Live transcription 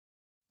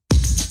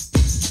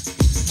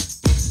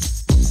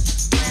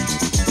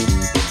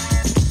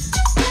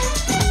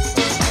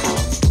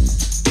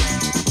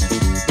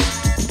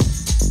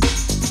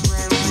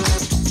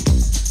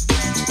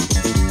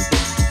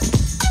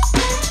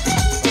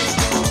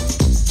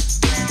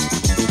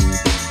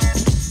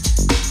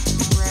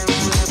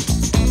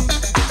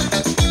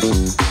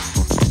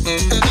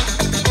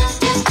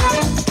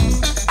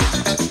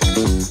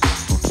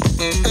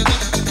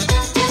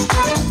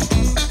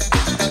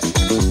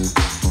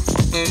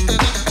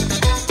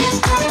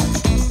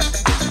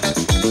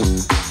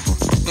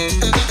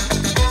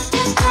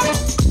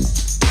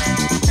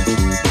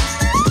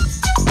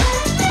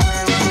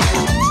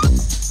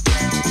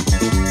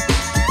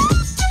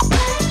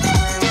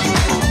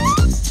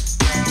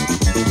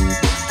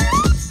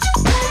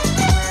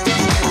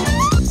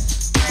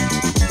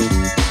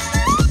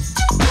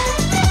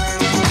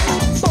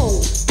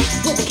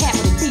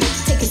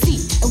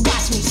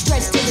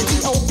Stretch to the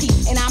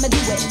T.O.P. and I'ma do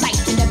it like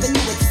you never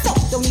knew it. So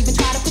don't even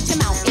try to put your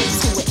mouth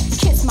into it.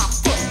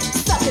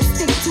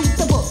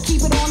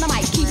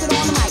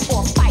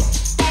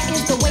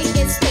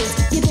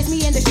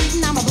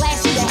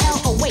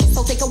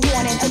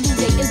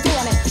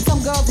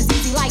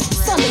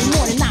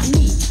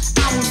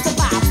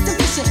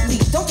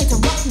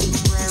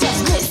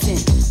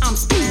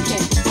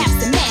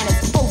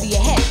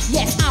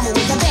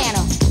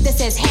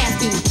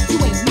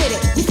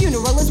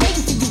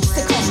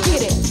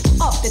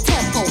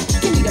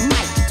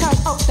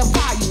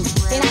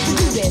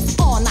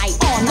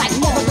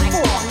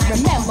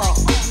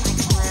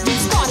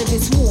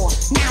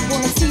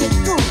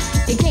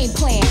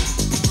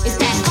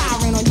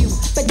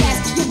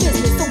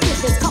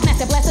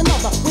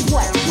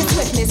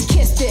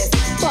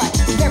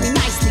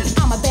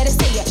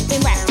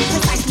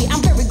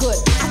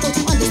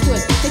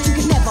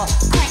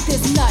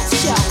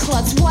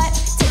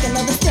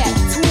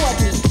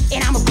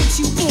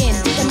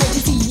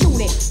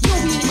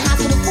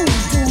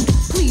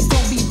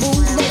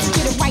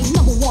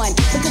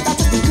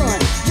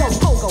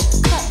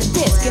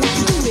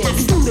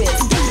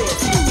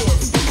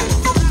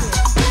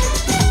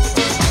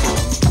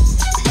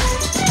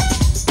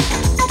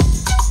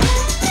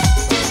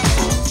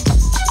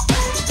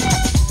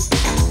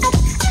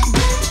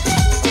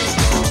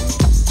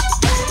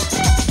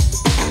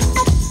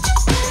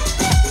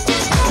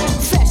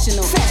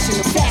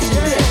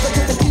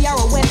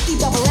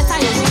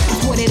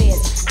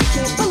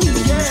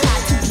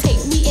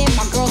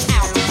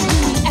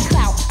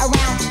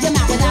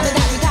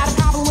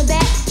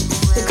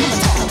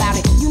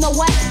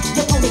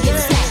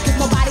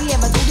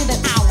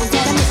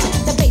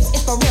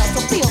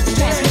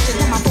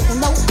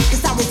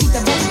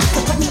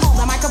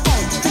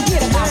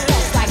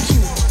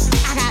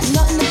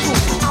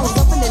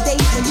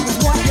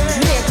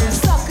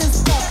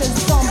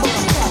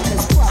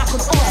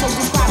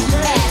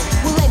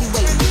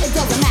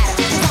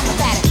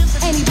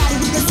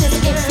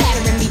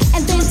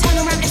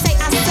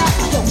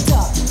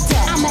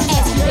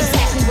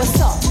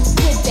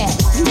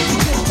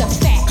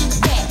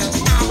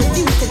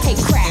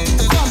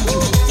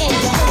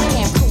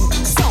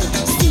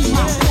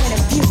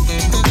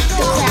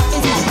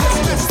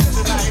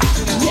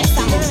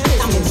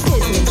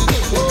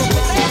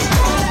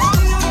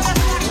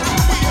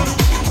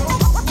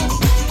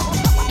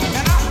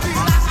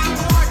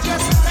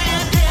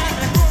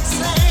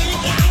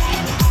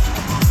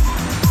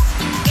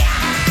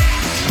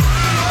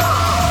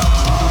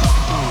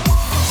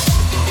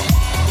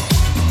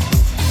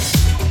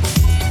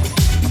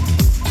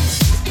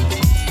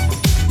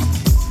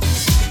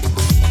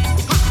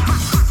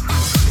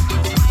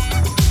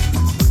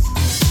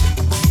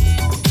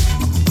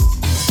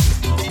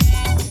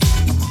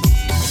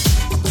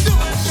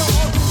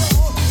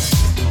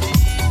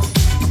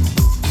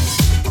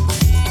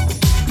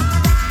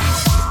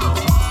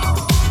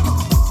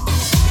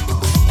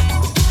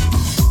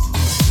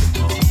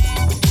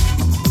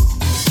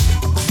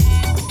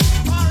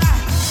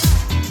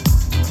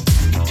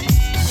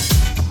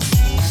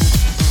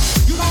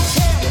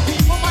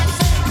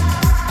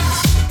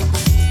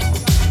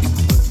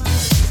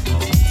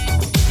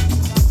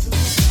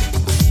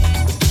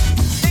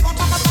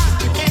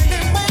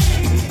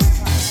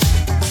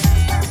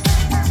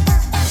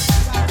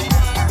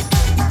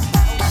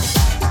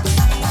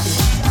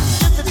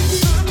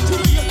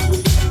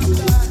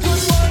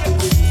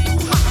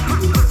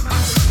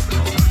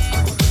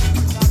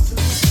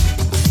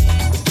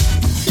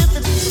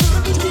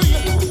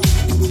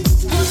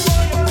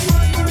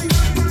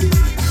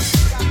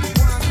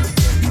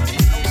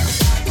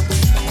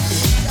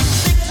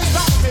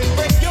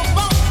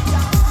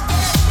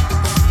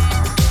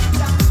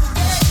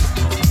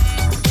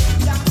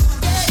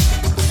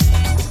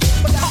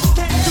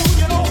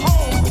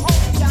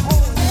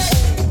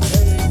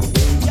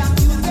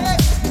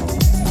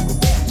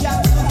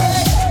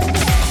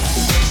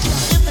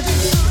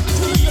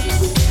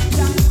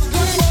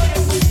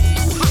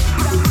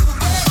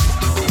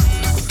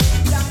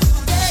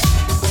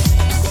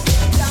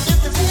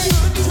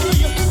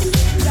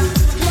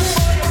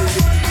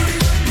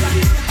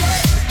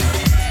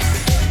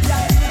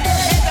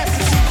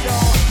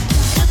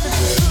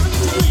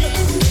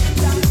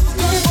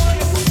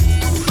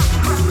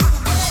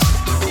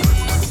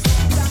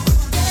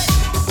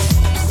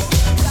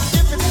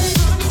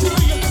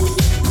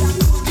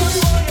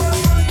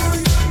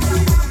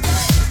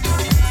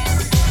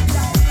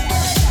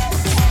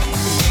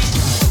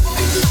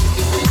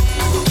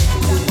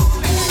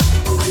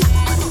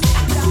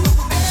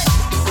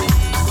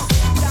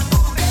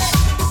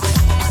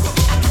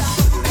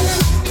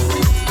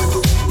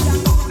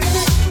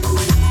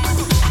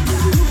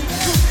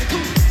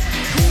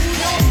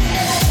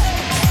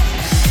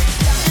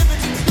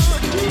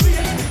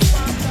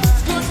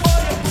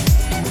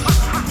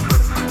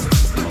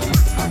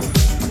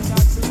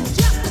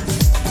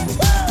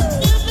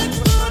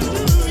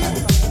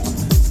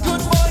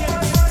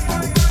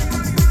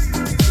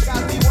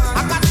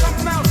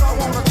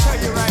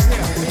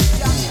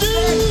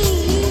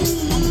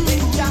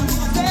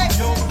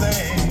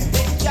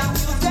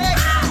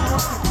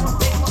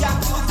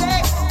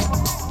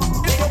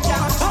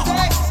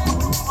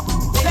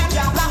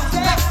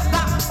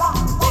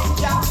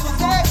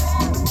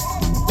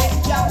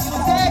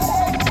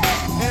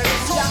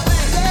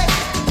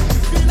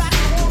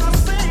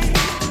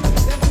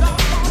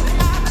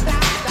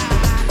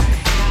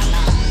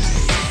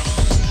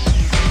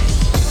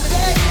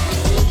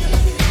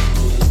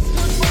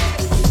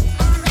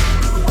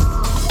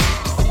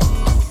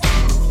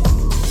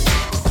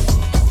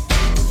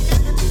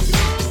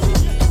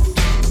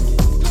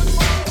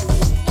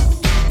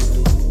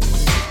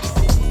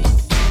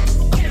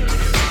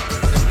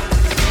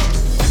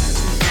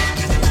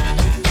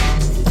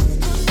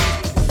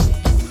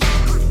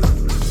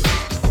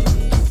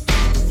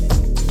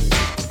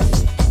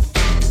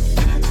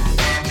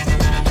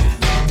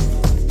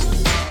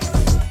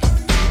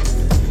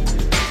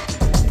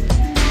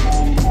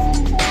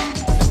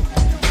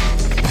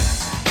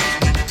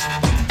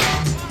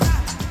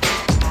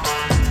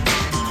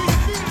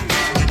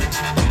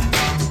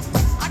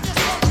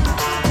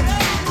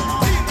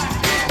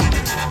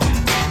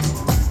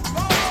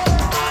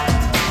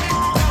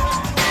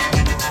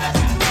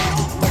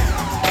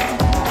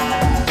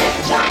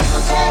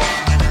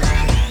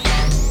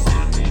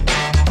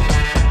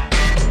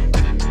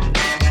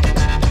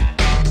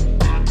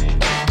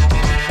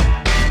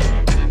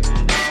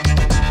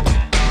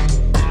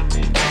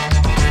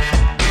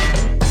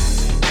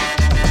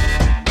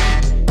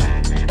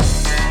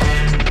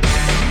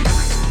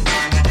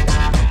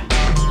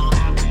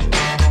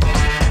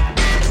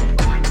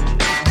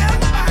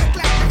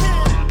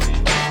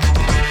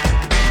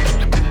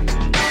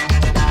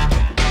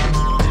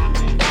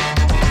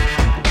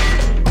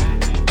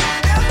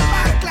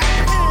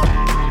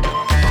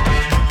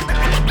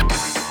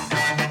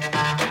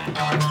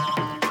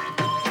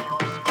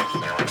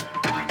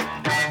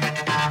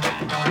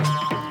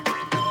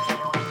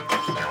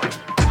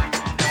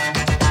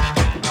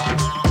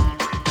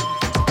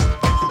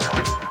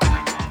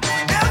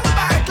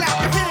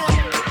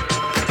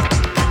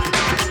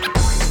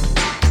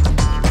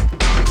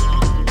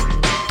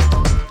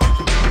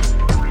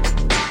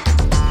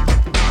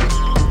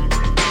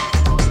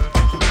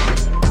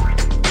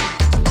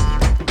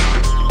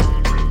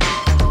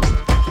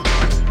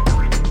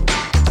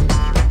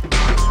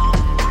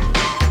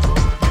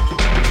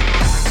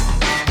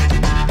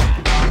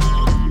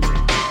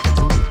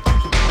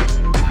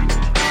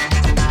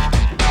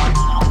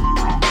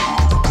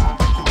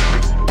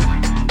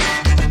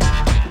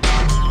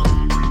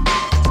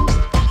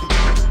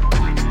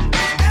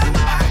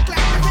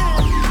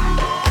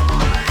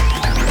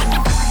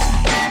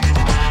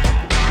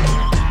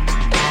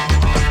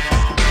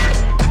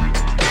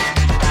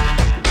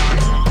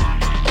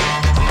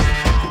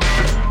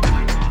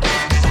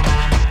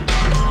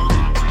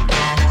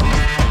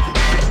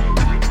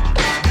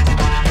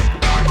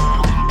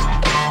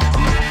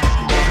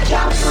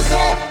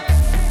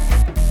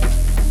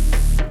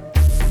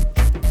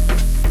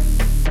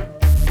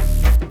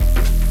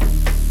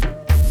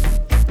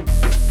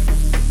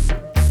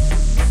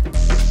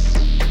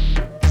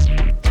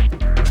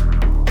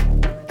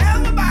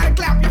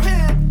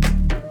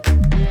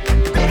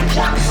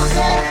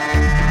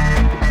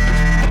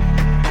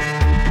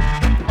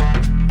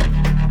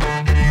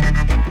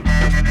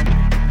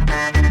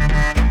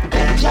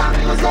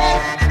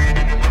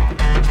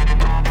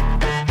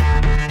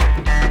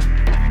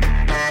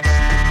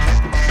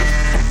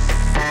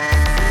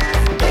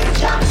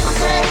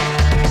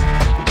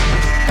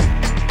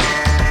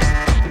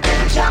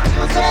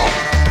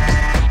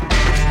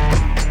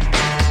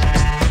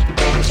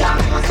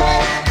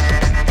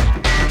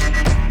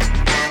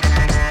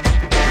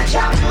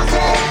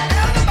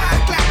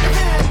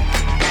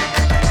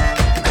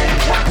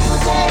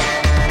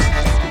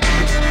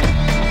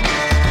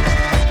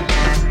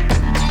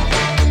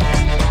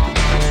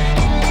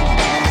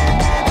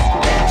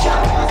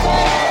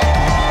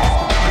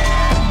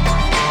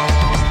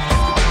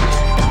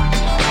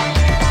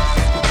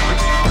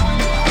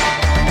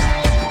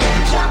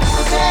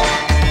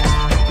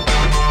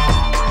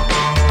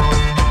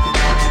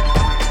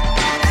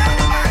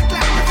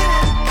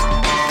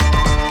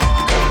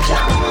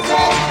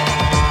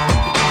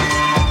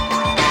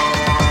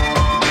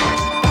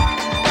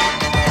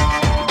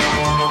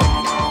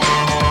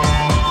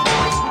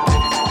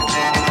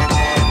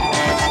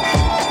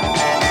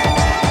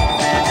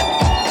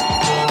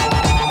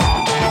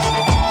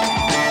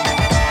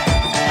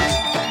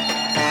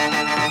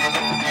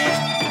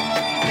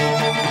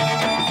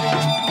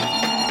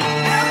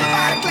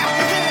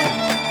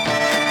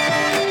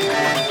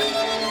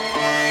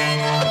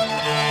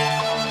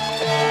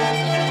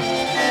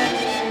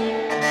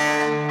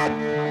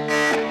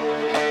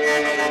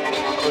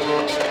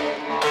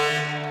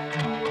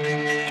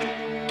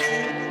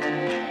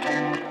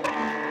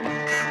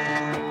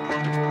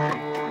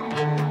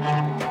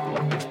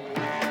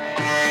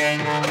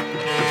 Everybody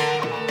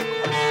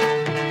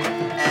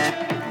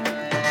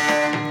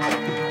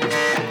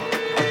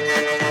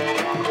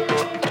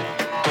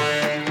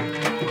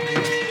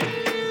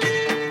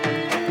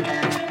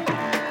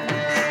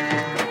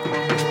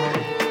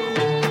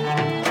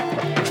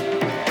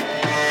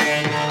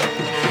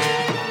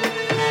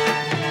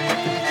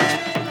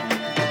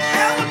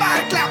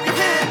clap your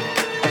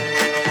hands.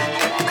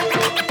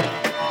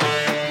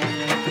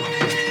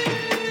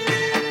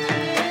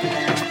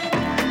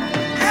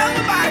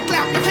 Everybody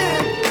clap your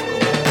hands.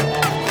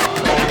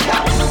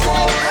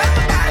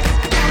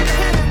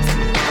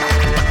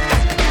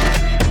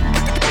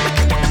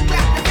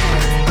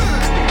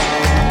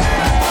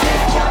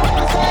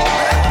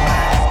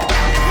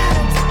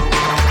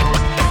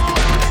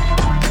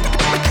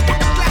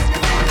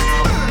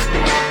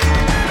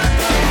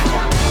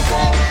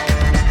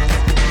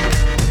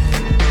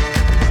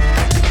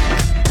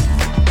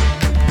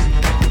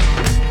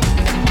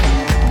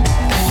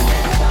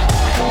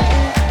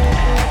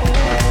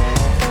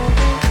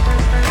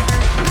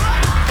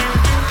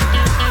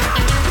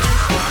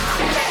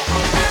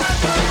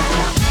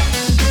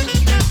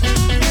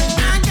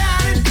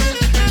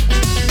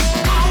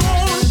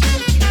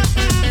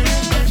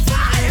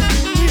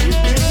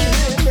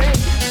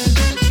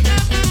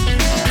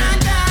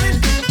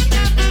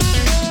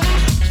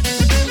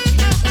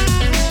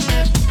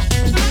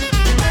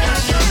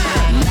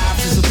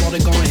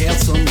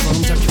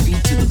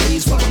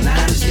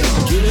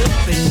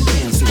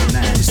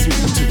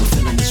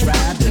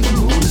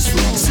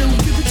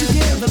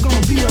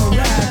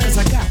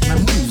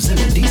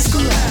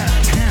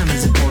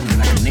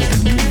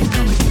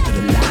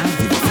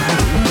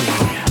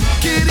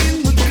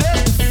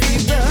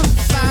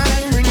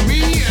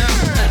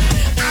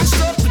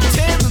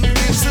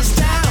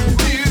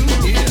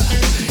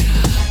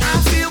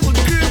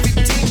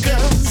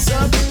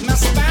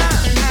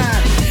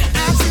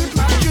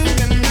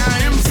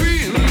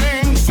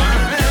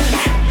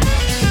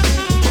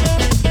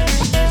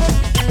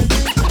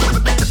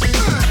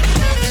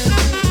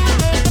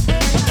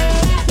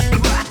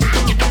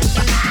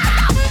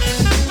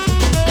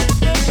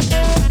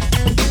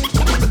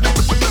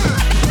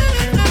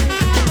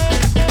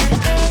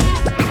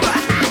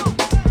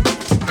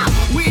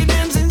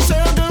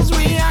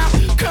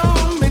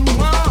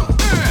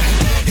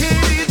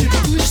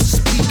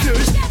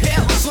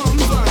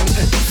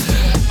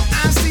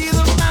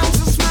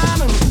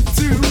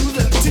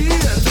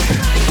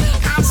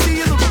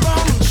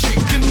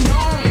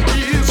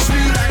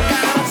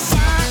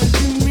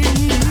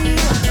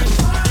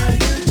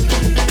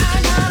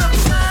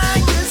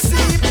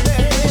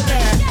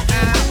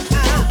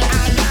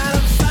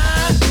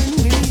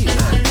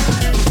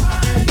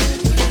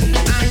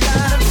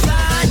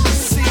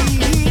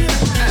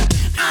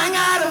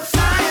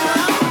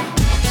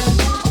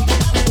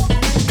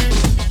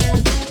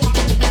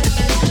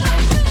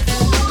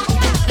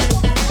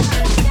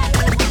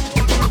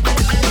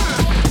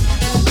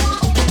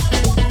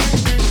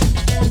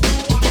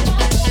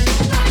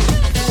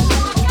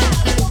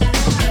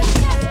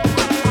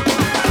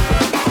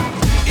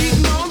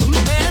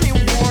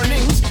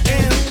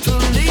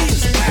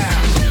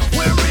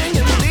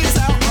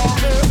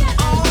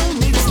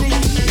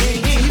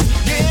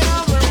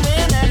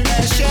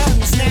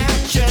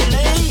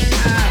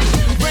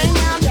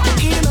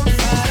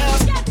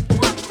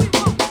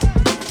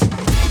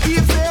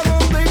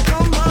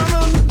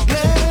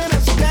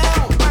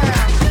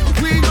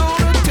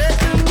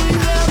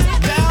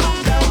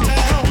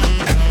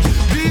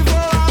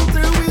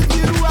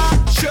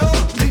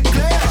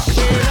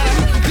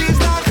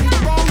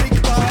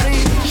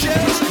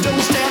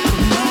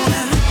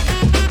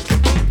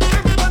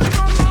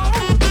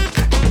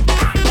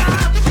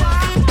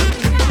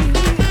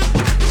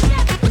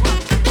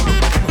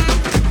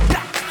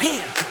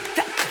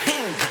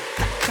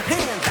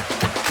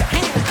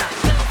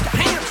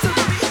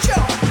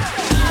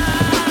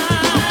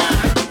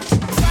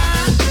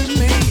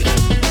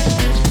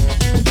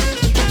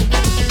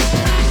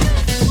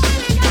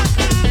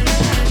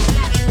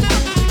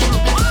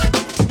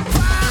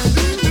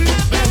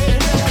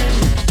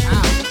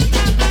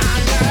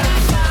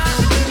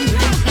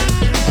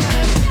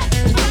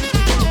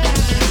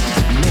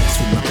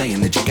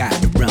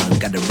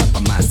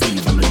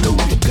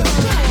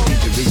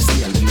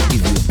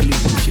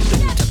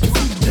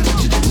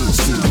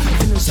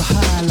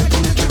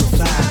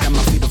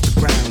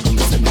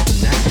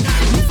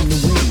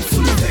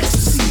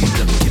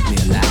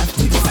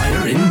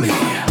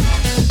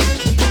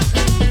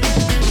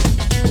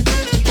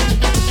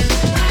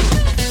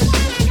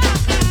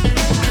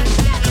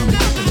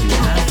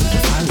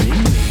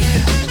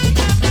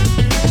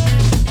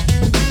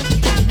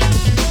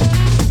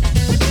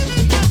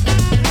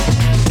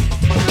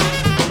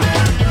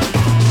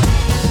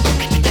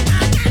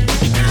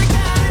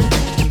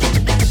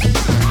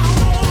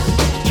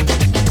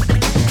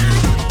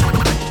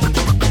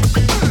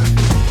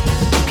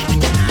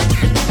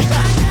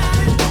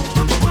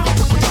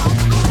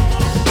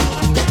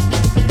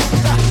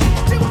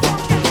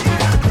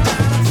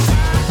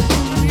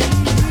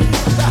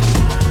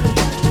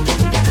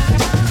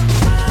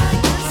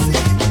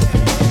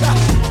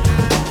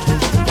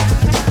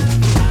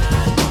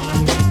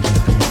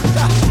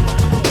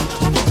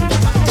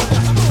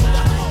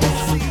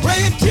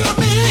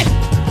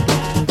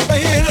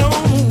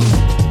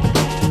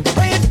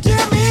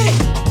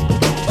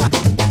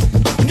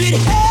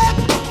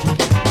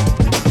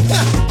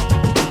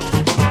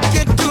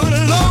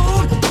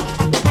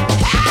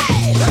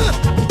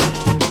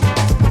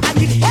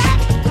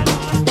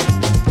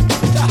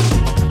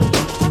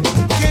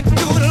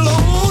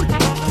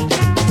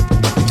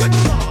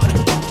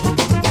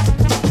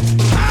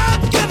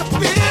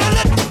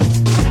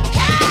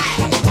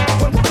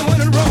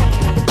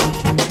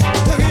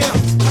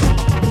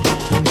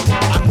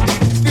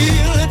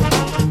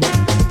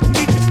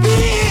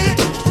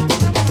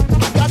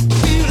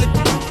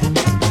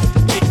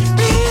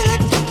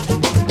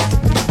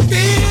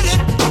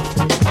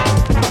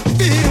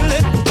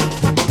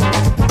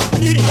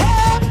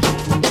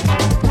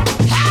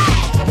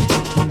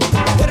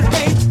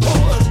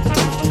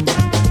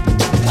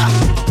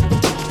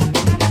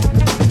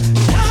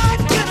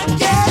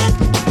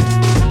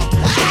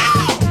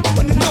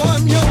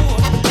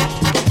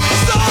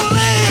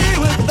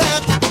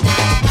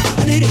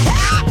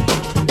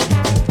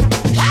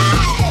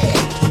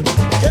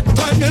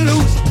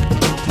 loose.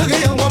 Look at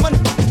young woman.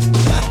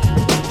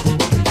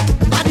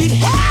 I need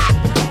help.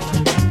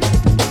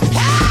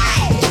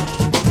 Hey,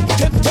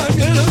 just turn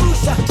you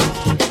loose.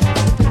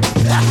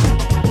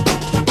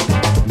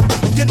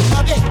 Getting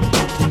happy.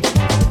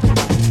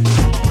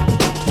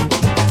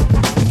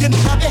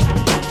 Getting happy.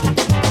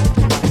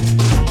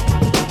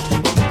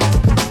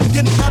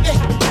 Getting happy.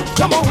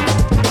 Come on.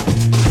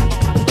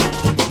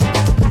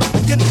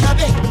 Getting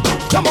happy.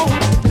 Come on.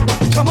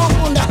 Come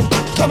on now.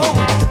 Come on.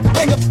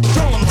 Bring up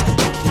drums.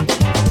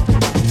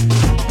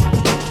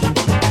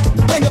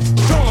 Bring up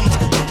drums.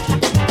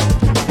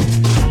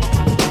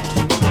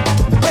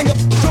 Bring up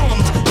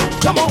drums.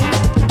 Come on.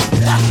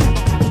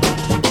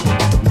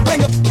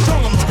 Bring up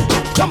drums.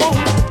 Come on.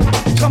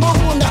 Come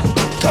on now.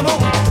 Come on.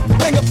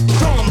 Bring up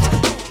drums.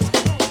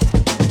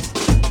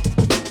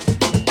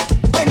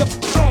 Bring up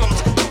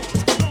drums.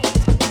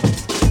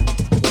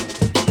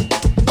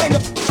 Bring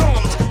up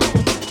drums.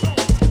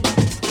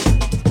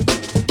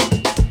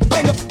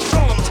 Bring up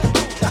drums.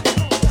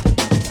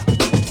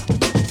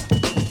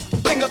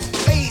 Bring up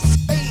bass,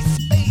 bass,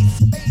 bass,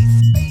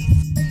 bass,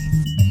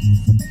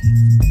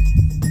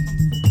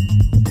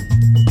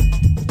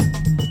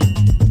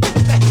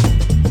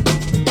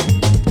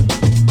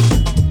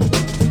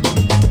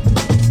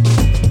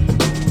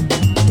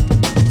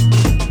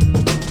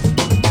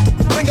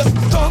 bring up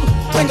drum,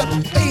 bring up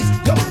bass.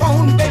 Come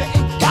on, baby,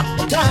 ain't got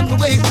the time to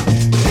waste.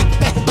 Hit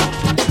me.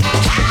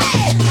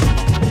 Hey!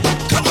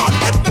 Come on,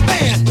 hit me,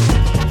 man.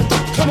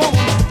 Come on,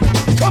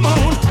 come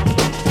on.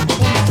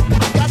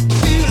 I got to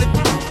feel it.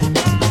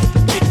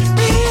 Did you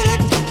feel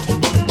it?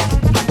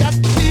 I got to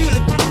feel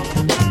it.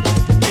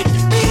 Did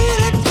you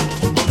feel it?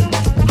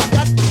 I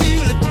got to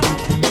feel it.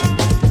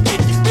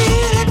 Did you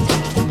feel it?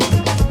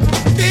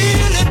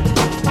 Feel it.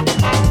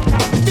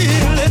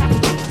 Feel it.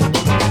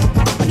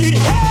 I need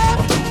help.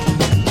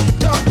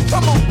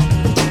 Come on.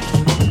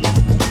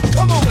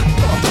 Come on.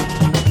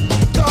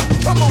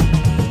 Come on.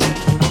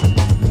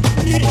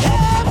 I need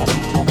help.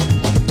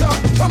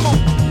 Come on.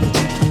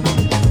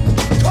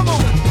 Come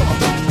on.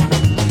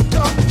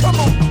 Come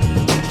on.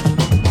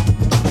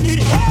 I need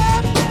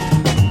help.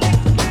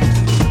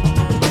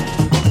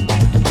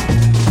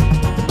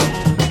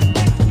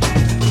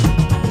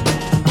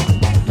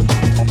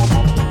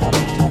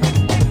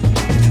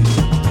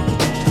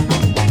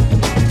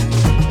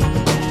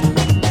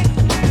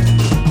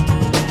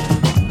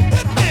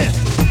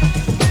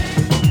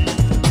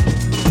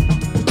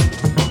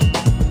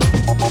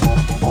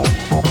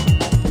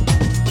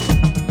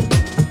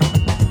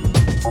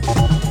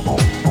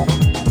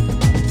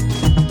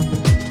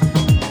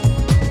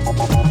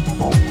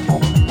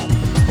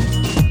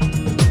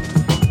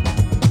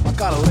 I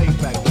got a laid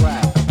back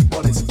rap,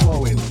 but it's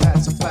flowing,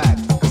 that's a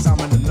fact, cause I'm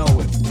in the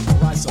knowing.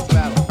 Rise of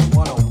battle,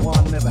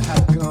 one-on-one, never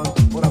had a gun,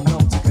 but I'm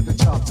known to get the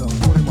job done.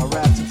 Putting my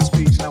raps into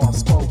speech, now I'm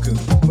spoken,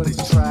 but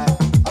it's track,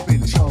 I've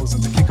been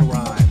chosen to kick a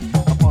rhyme.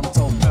 Upon its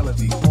own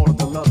melody, all of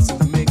the loves in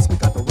the mix, we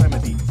got the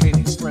remedy,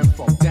 gaining strength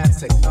from dance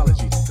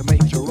technology, to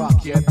make you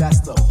rock, yeah,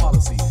 that's the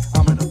policy.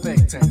 I'm in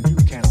effect and you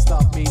can't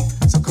stop me,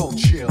 so go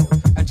chill,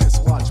 and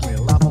just watch me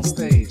live on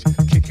stage,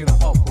 kicking an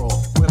uproar.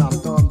 When I'm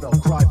done,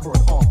 they'll cry for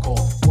an encore.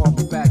 Want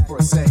me back for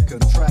a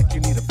second track,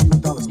 you need a few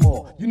dollars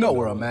more. You know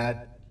where I'm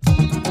at.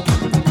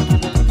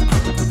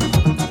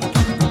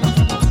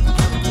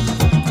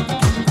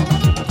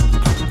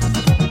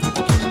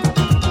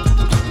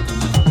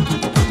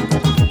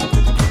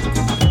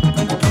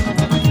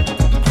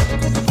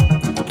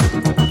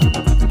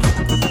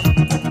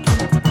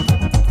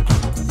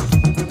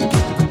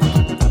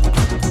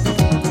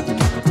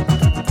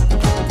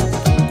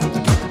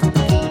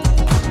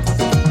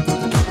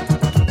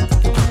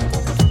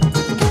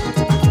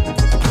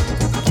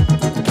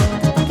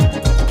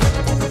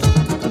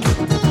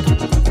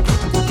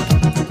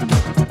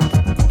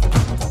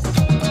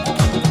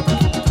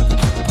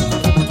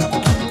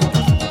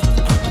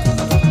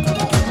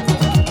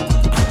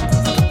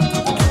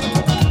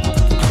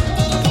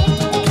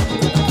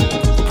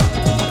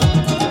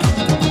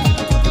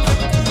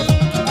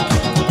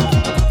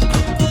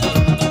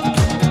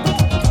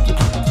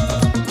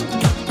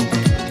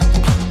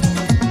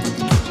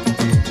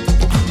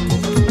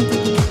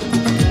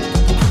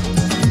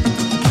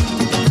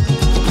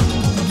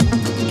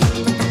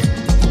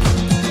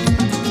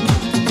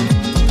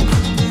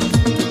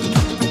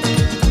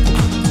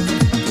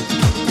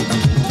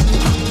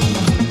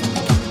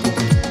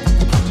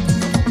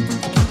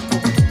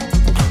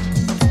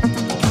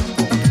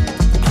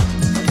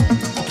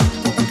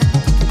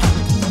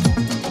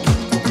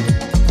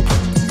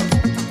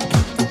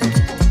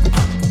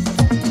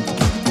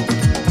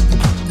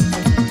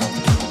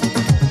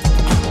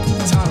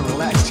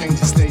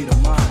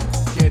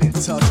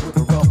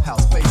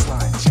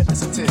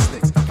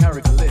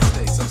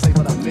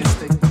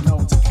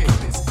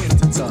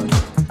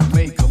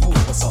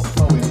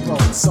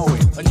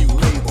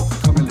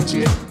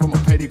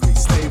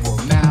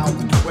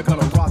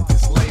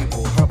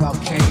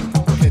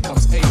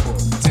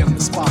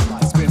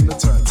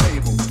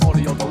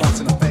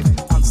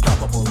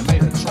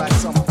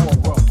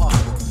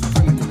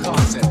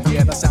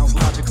 That sounds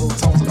logical.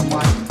 classical tones of the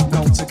mic.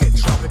 Known to get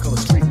tropical, a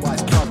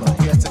streetwise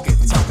brother. Here to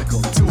get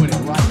topical. Doing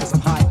it right cause I'm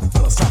high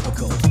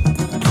philosophical.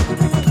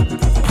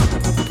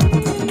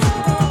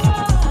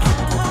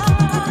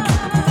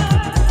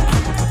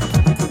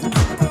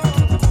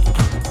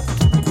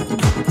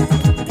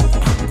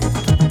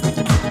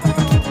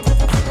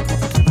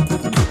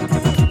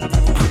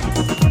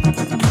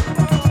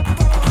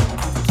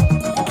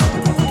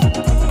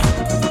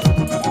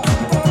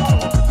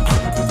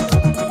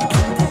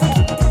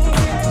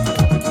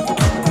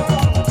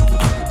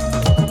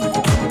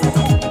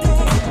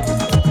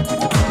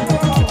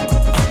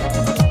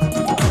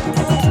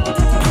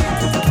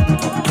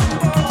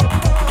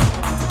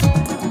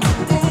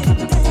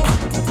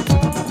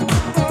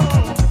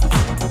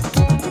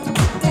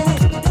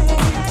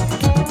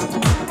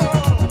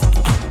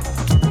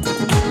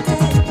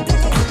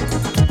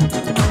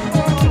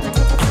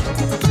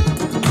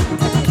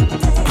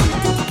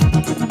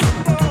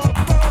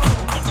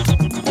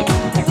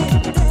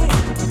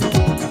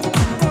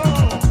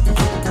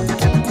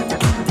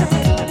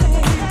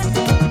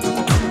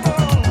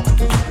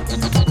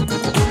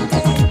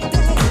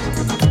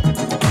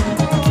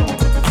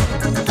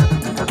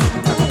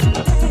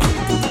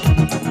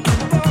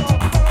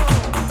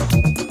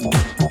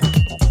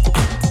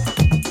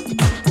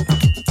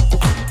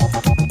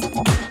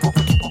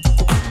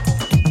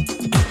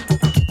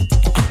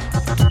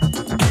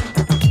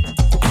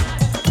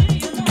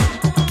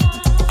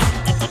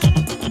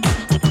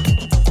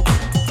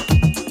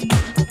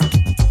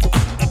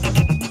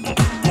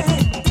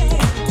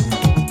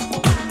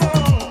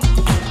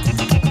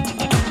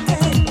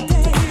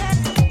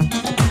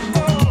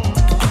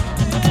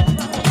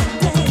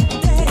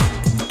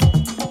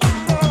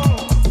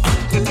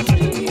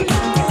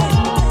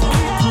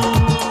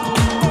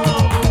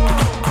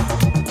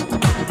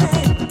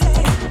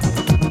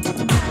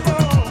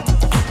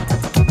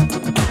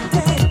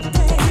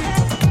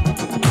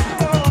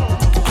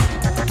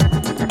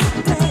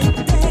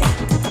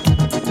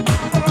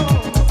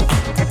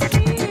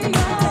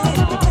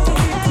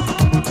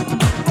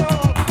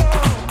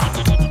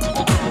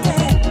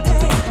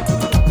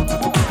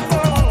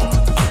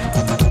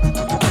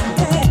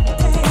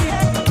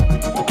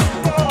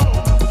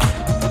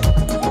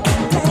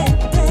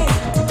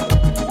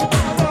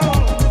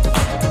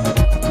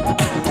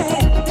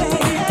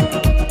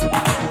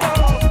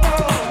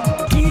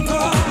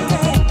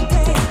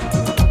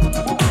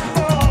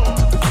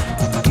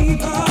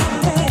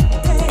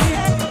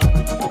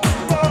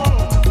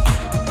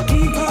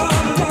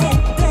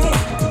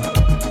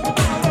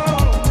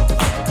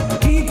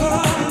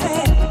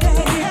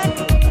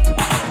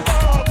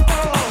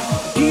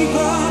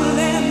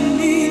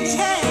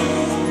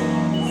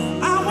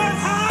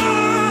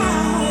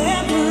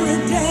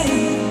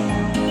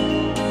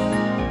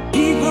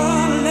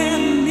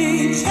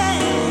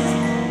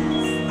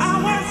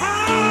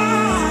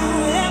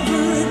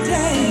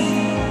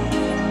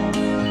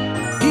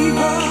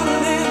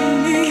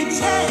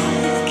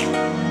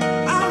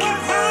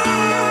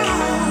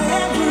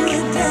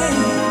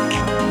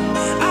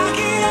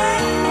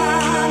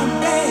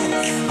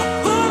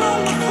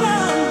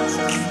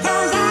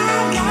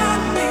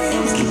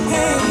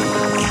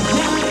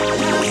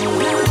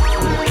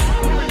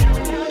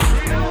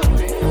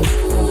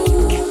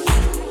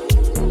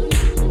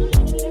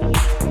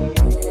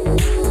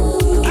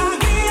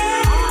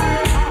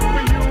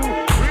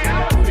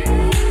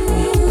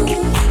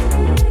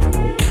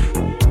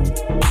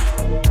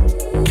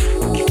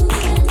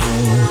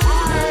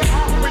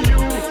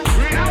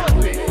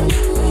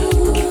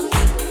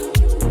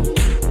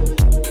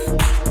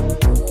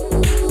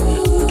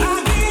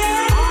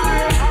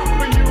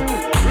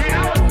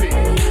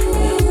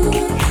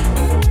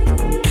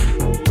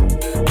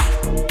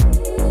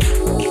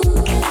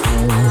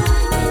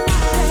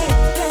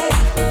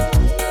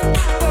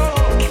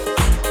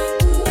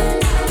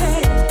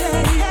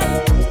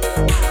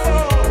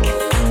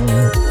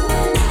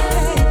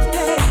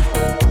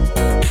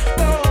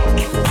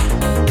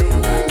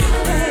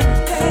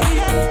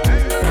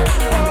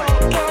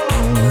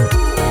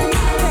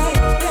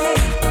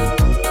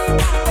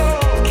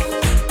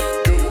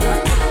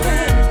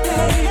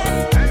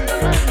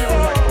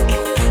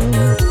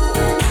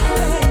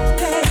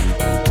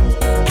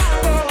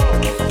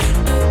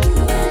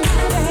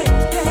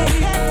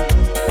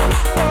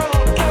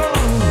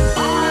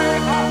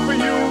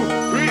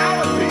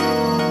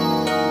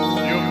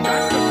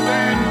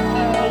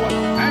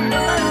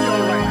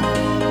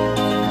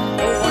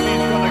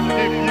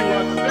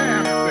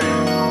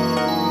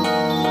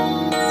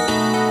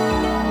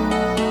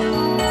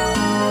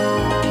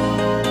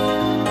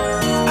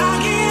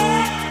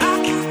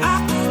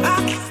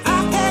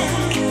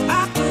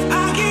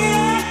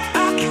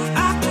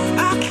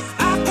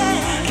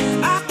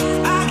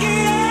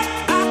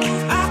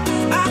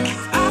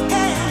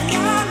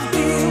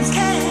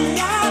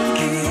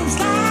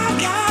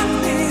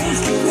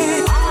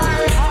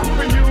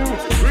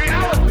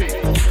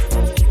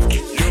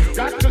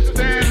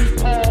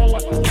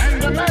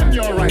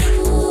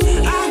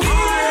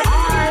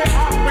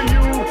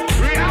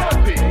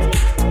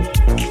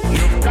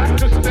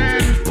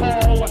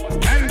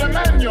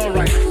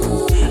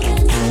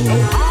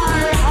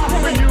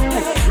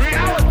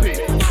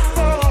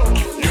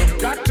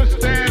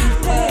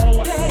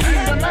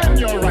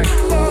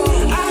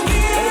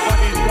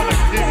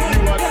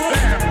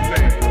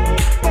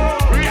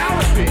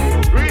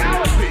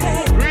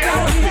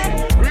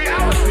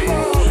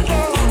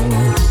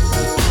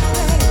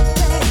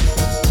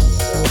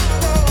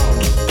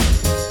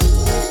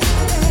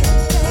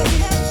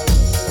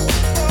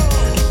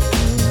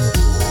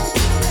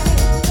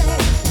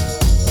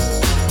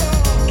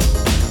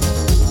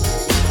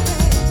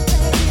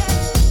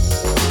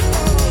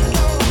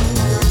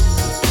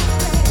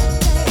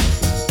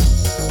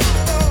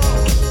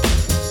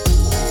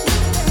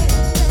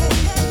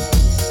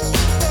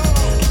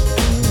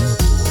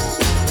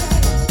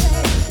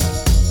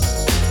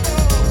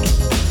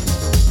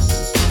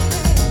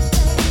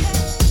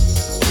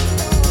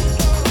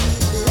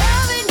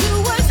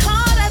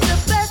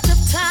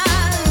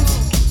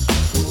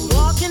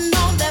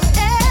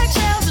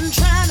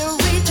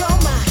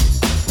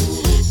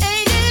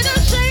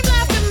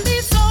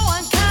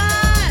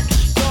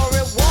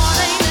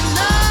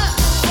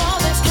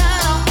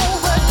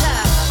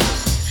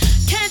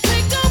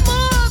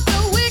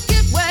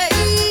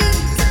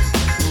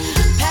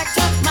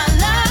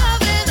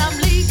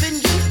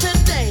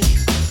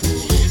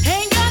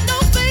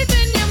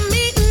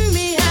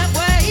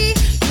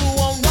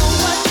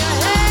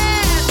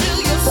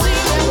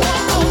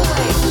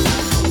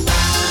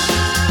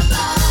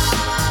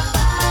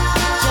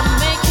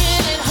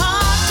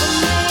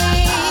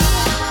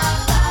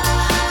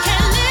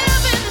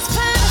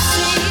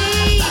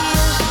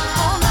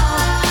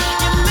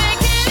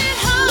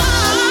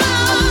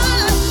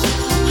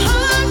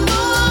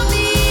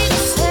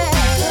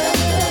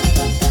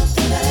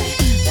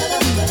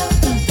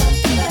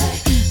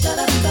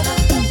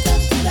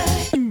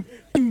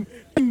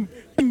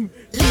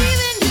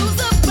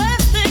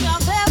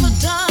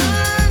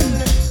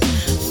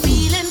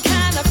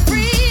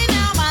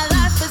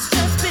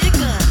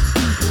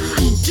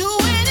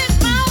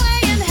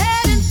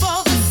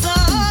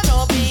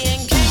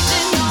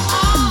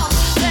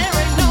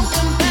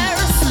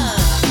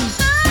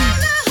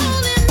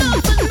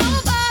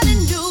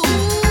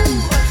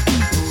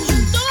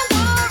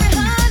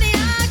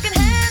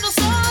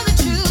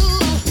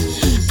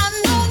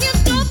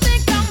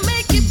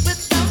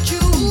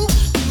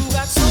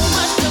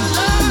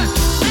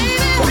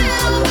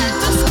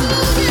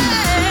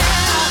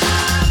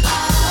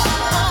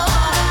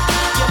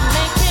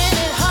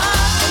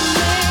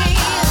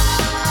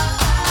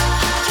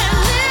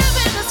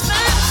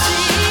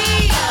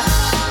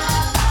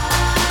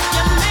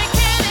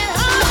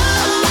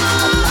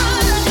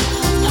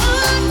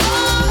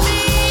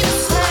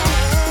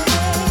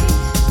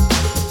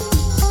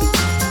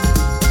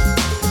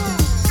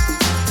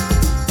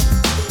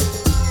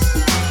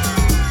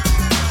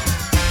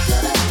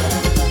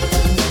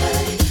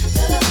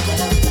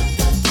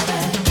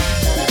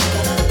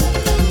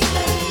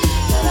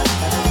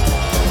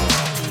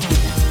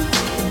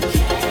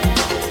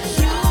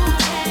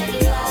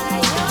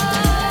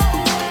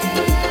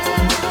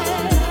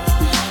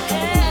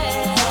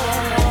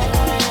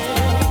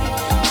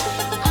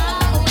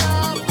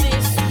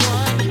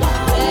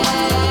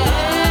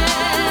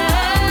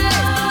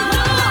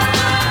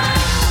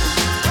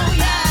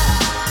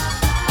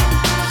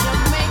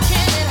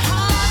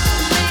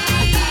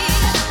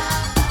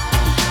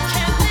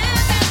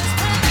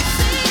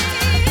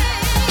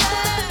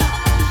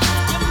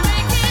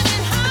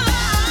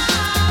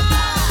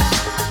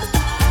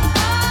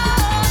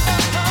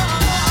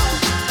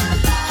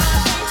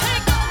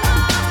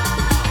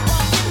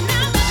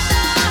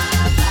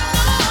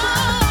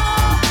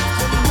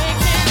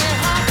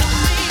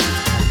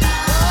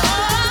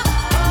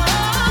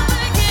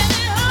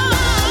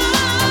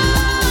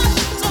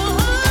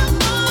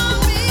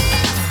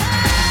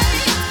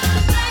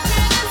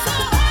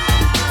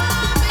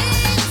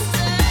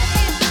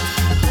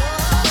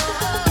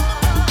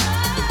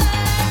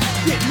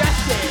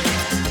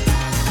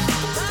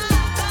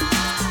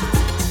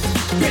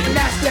 Get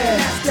nasty,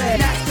 nasty,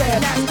 nasty,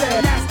 nasty,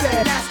 nasty,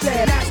 nasty,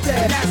 nasty,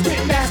 nasty,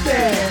 get nasty.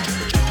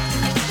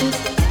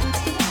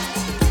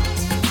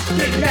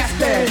 Get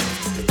nasty.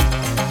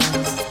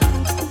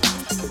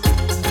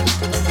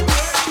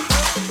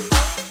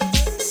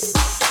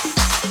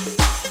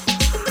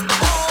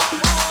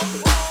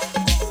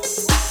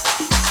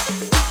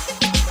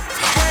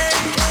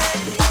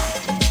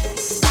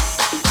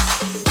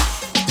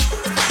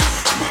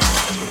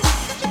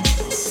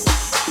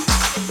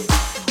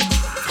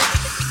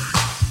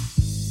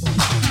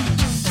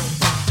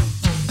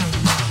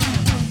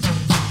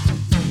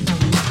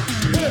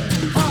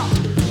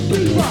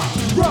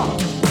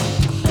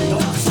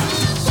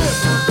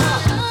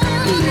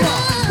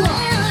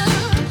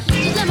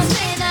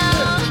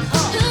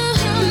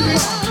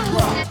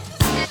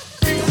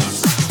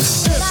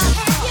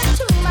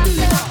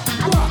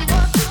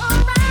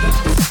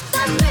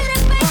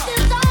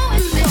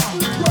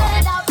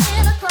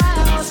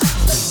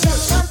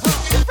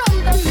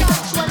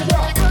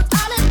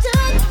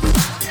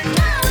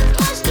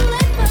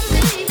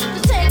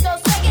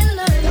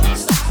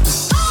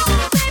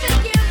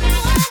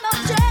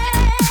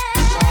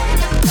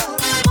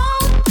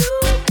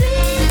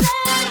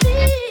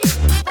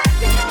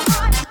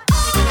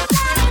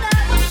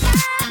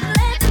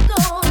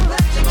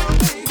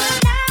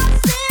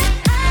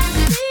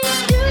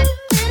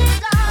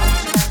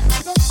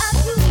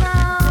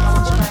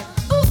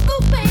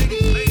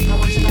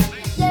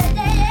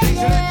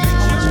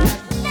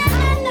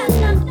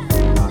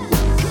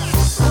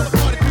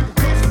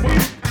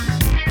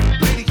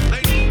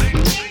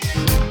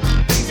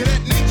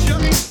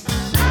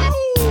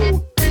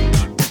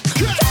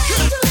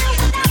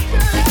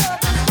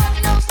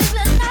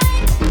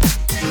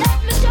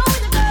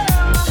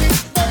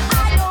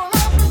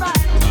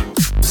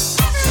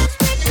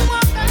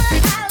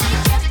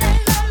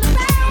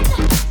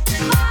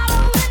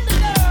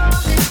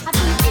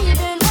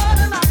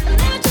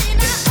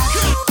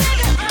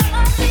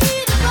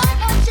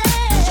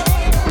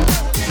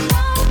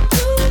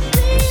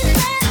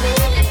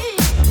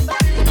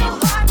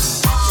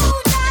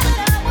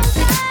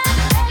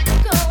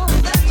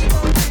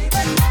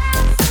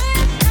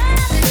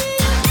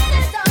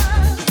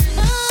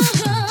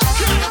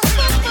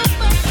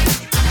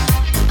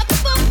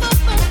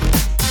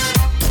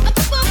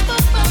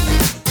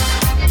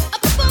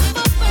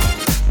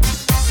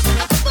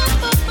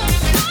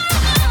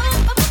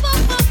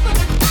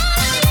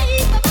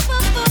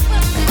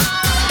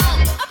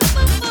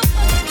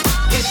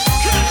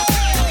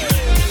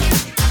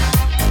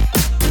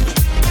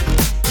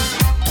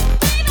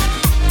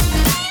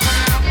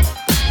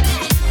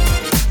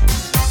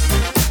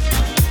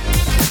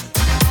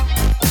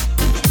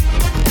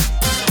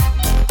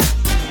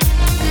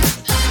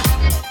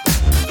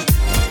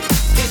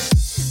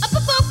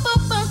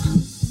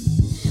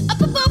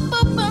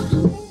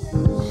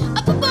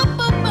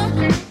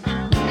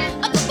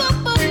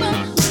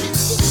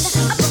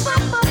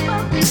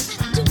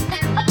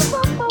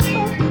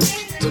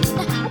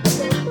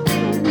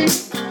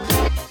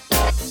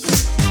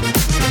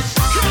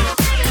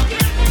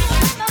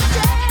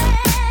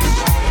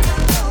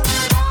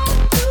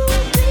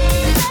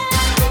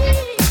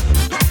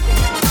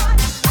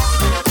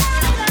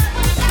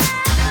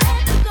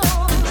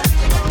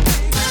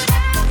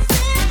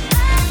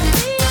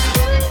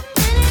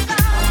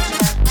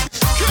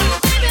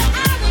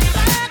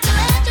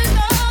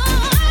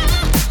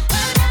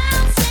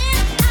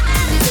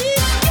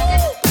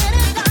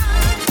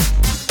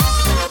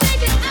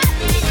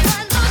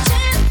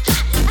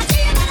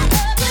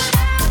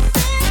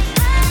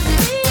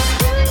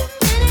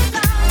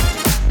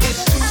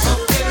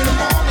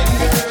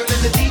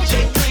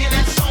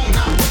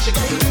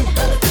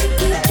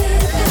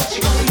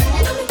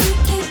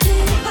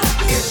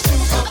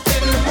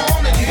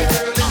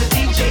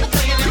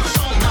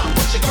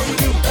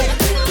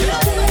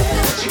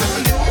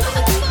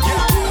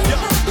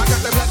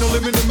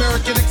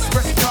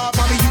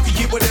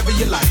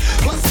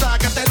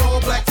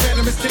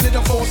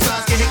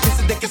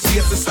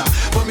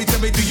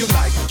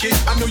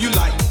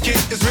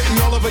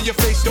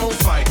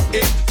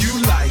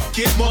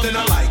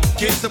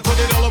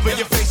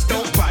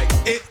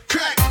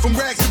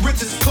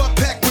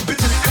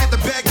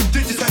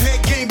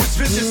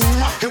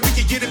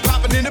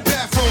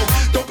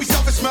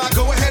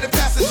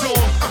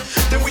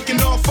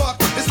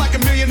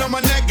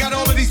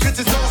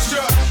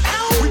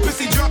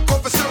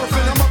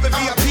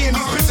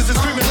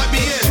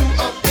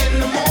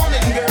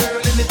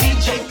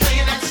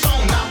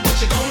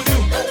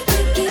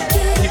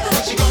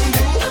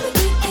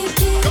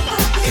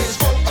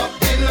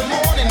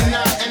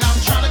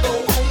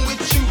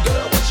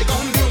 Girl,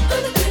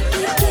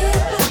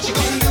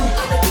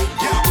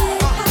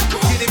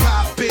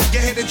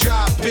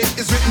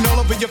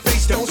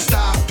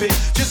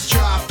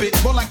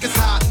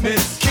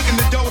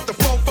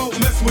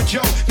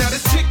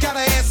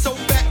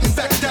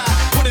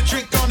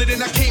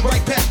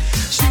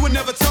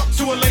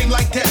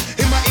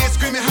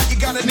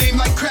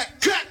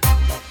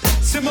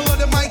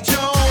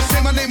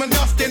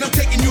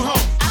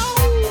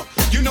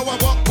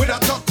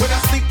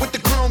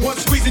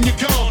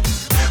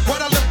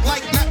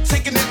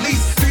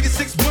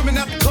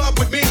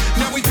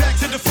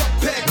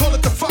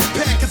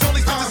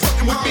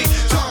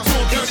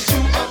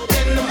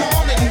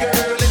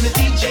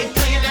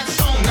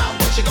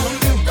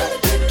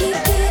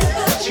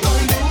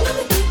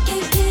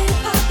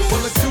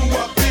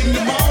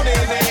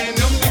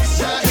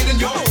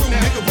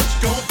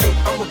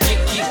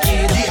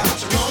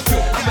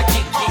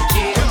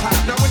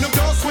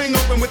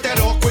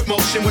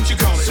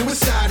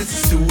 suicide, it's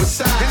a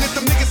suicide. And if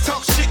them niggas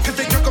talk shit cause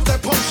they drunk off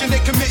that potion, they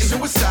committing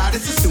suicide,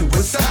 it's a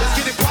suicide. Let's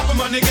get it poppin',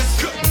 my niggas.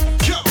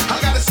 I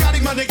got a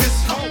Scotty, my niggas.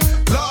 Oh,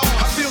 Lord,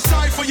 I feel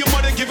sorry for your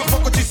mother, give a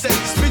fuck what you say.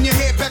 Spin your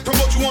head back,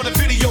 promote you on a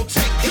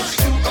videotape. It's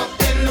 2 up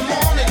in the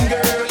morning,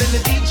 girl, and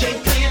the DJ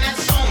playing that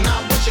song. Now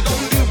what you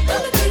gonna do?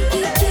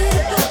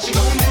 What you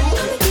gonna do?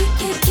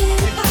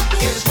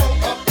 It's 4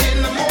 up in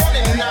the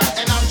morning now,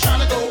 and I'm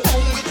trying to go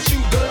home with you,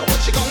 girl.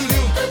 What you gonna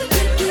do?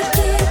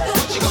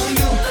 What you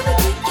gonna do?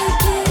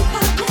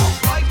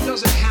 Life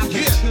doesn't happen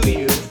to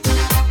you.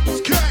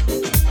 It's correct.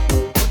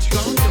 What you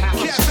gonna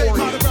do? Cafe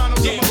Moderano,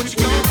 yeah, what you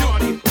gonna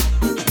do?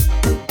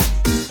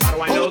 How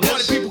do I know All the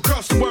party this? people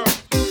across the world.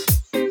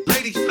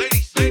 Ladies.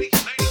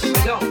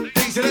 I don't.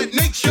 Things of that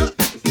nature.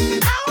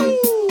 Ow!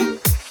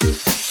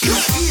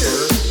 Your ear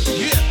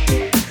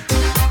Yeah.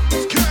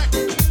 It's correct.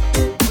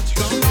 What you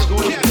gonna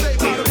do? Cafe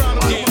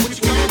Moderano, yeah, what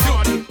you gonna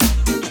do?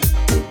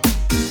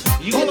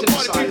 you All get the to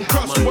party decide people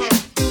how across the much. world.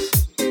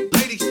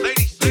 Ladies.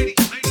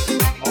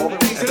 All there will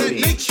Things of ever that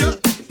be. nature.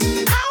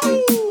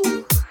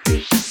 Ow!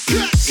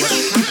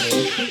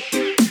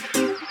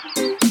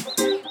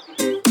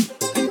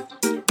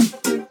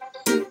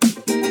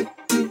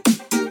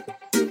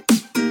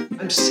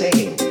 I'm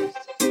saying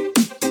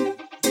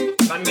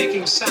that I'm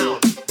making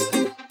sound.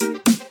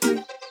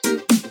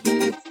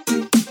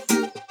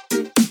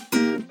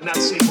 And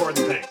that's the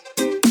important thing.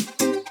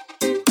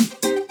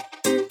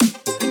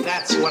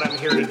 That's what I'm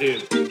here to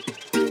do.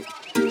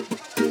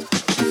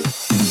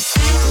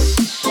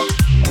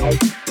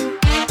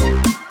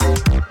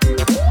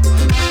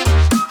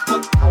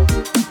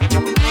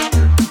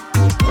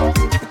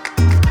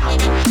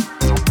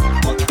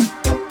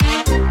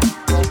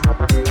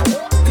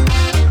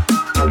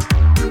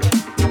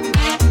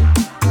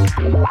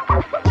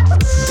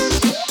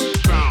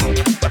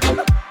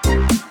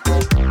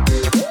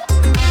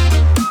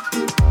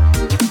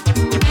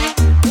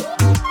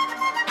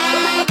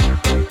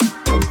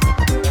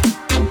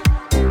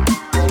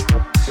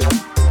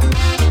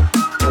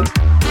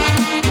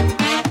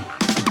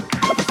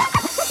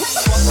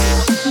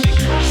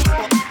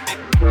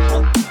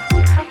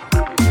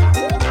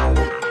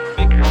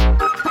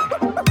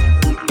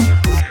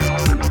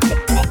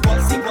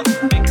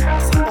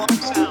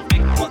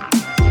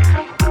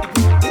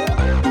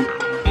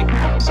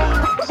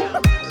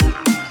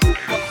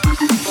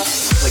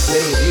 Like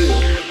many of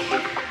you,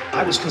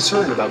 I was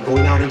concerned about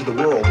going out into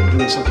the world and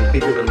doing something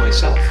bigger than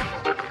myself.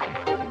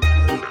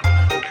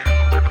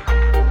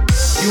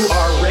 You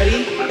are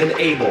ready and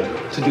able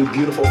to do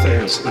beautiful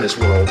things in this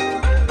world.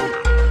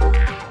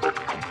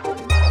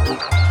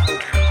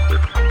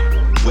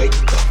 Wake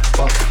the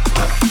fuck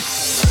up.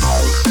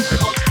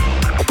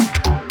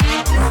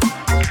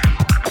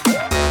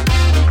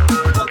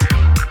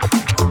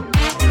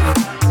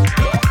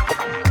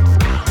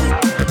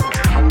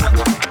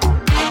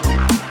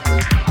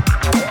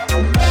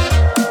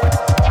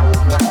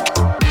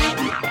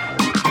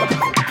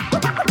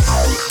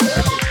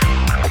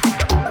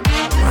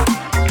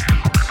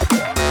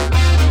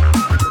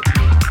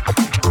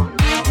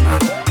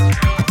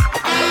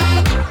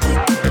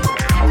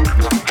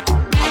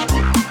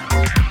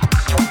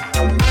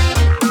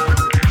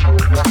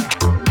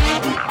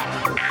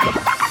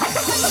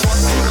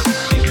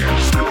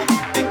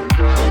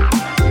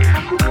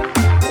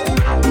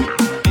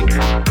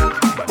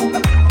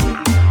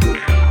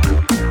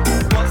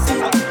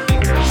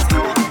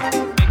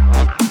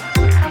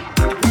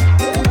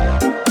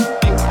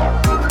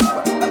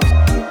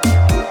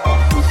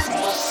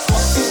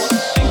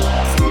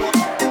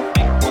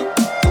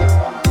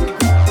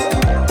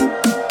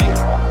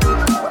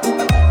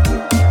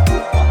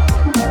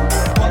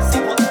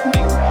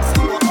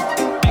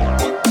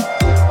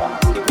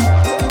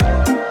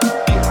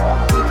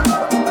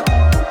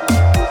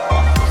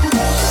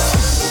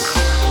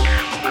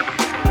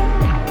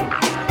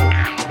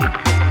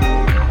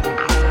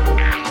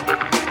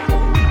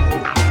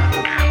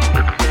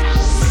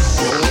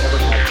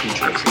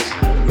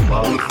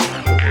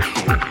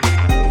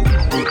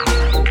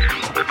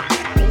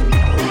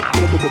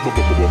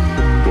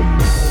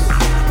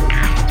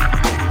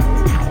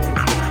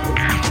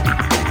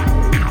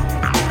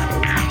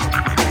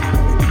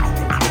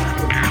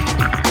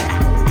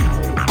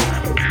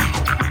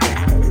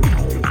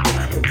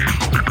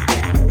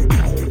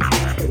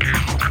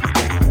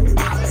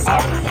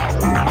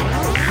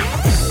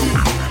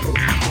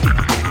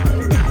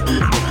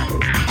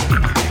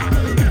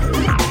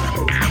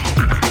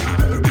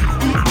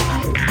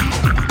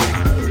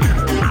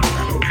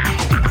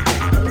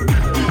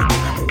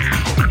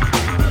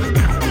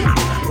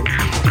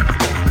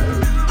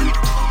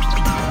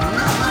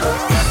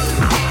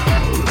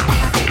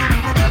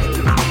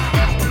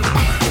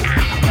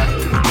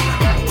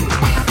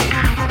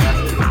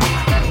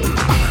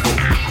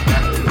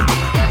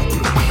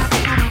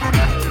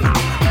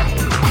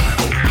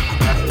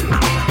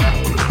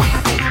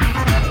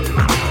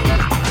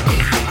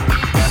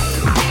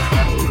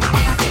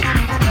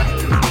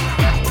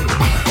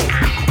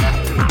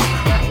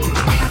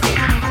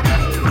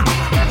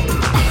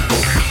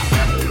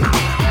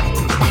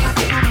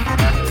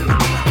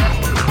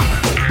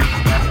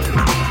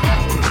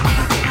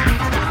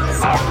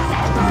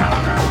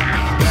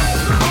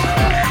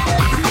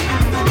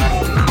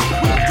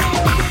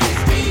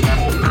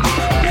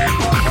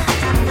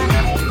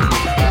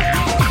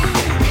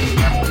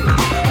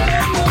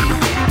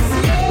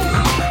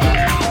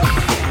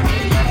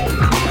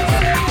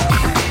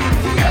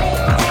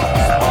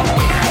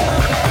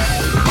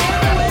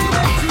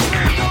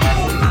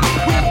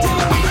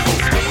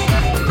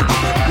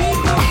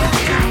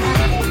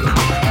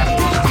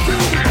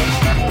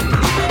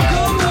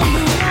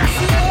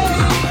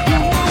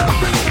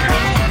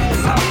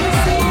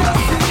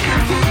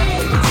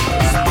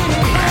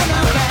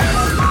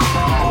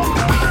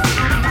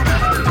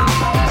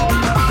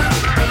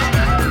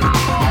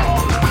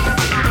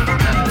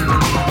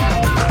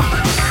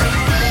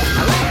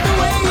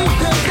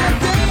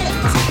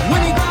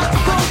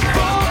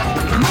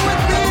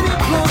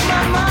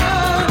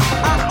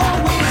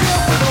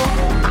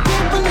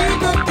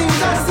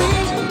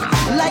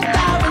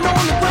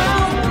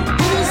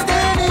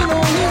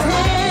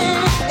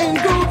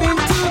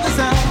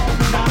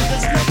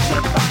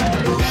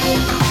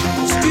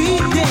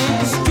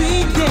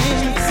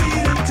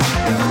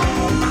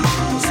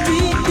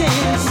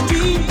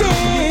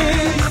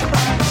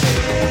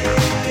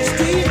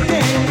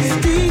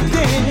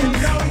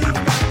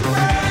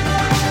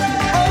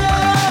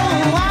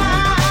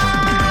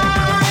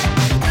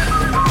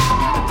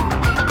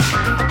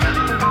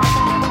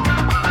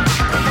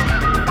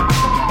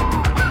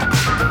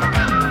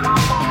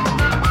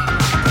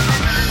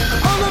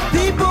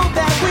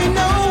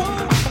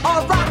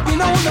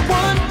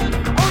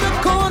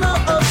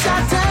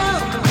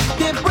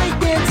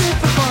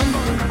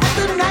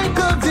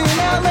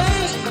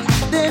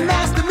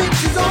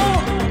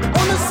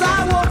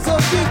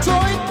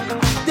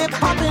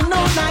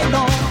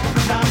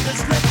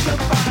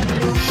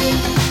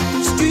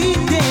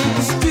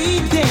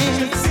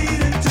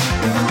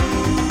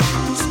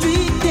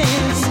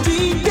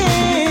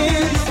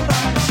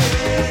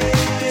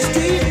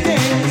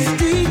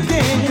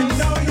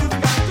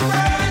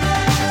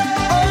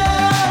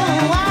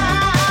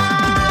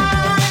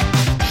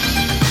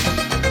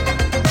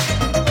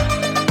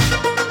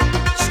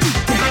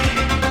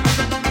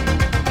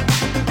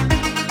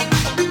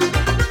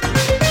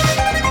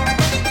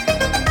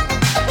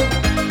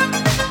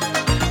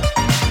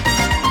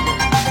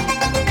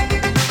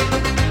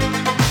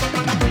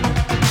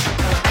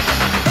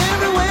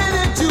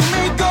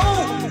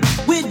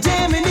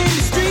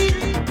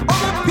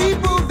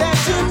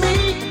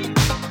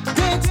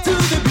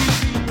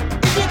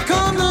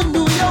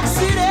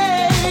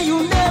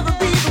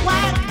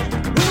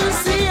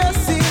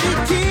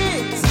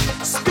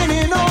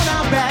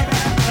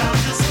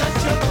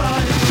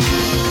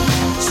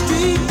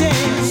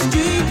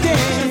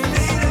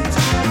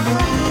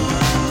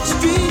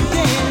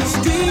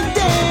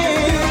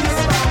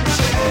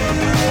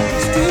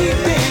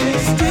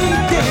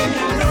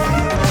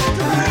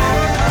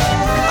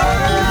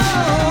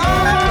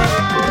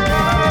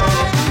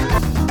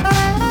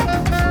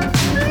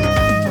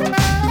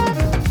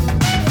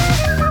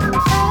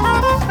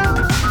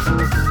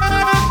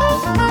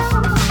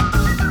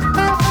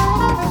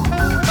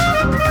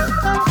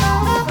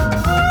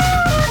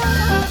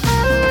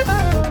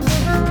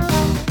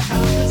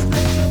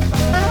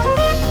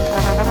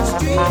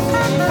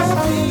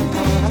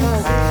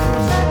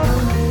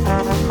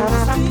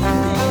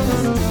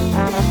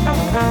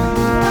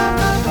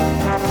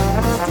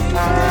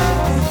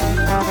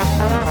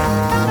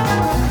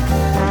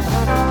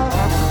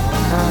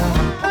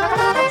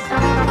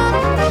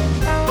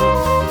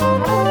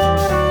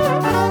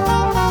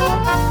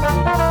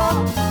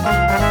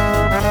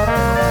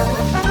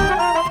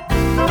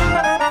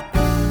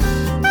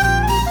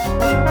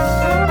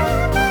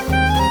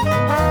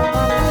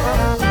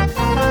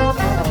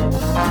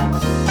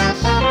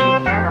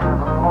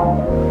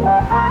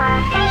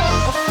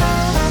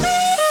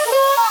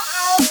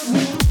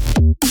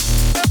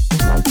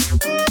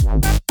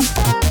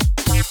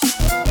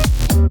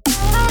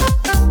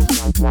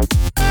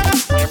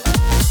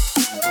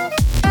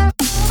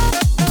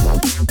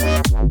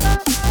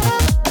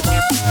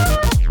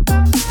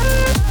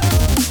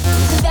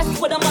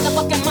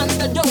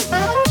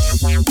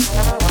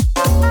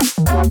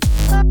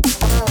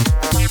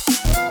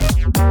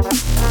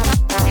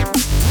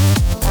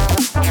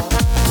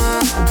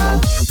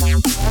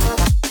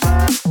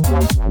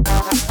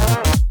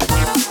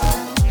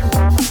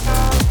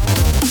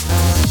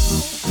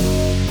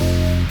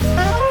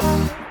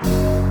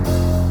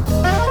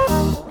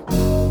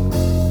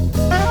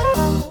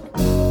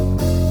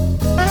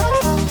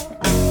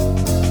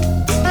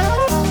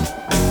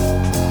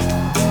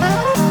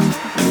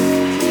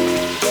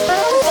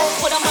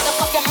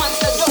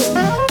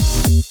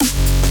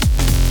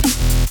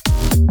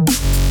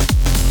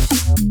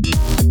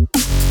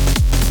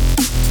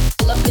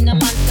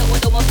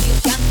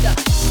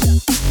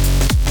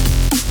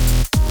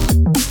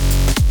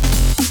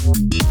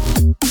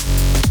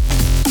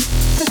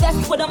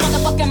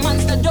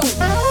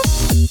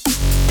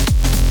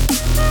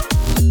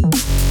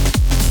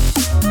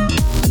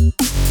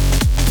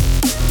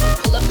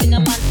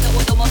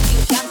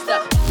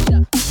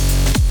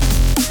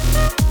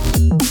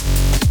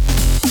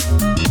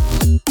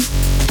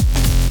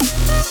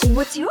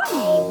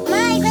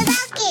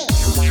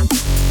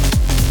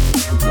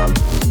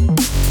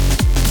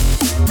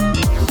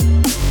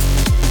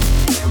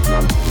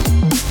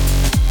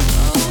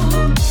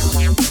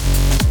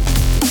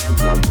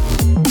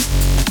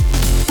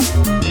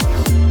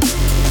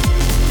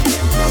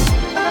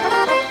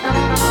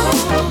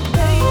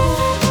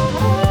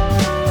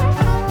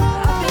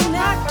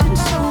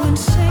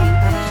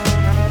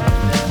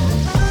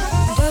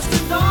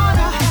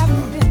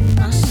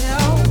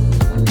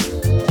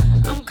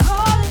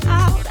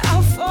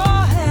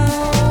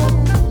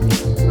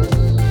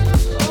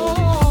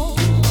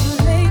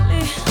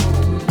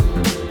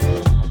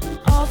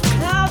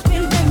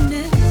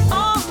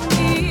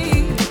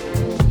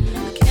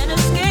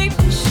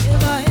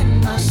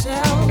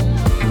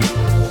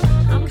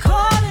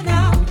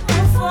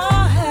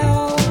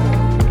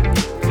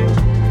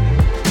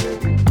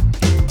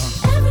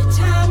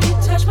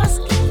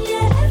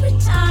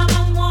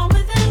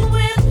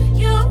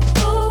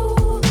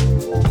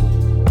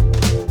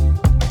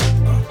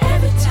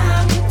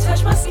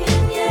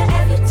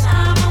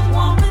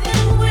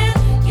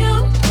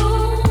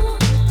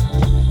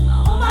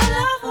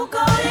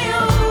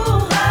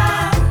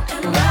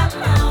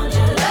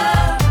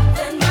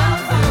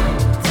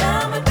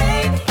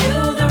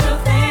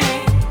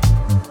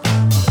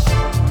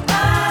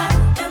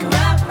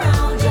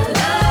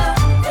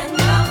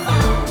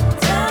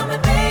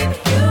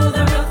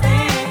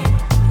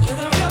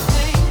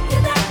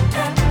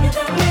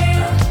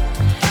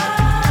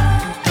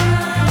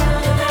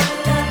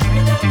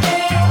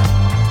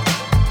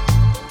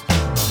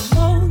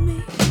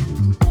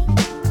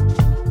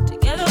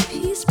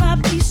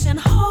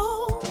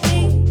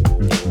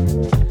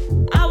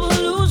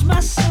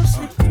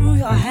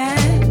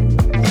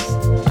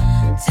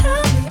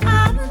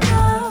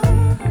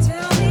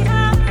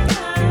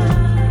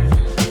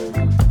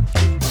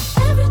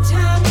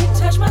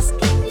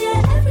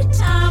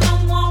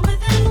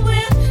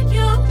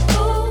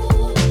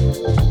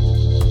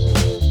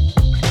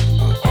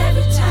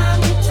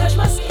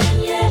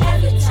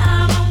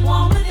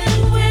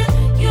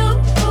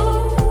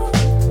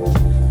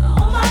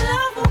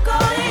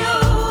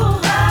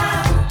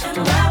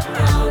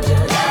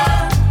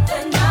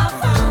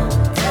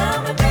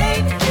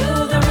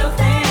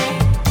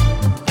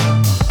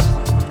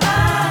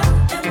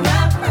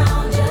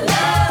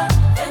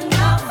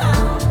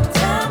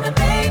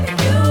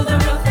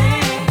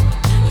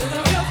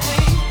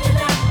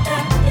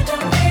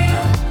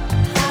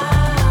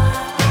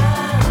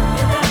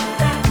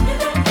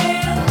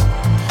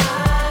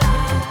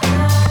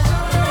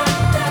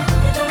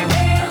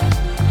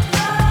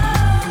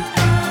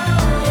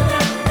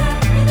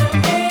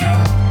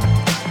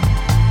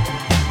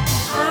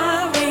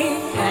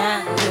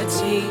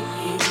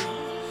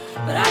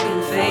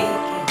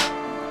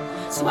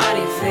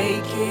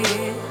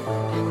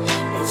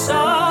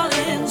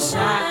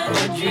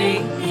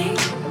 dream.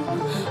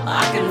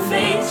 I can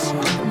face,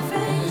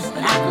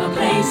 but I can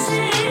replace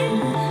it.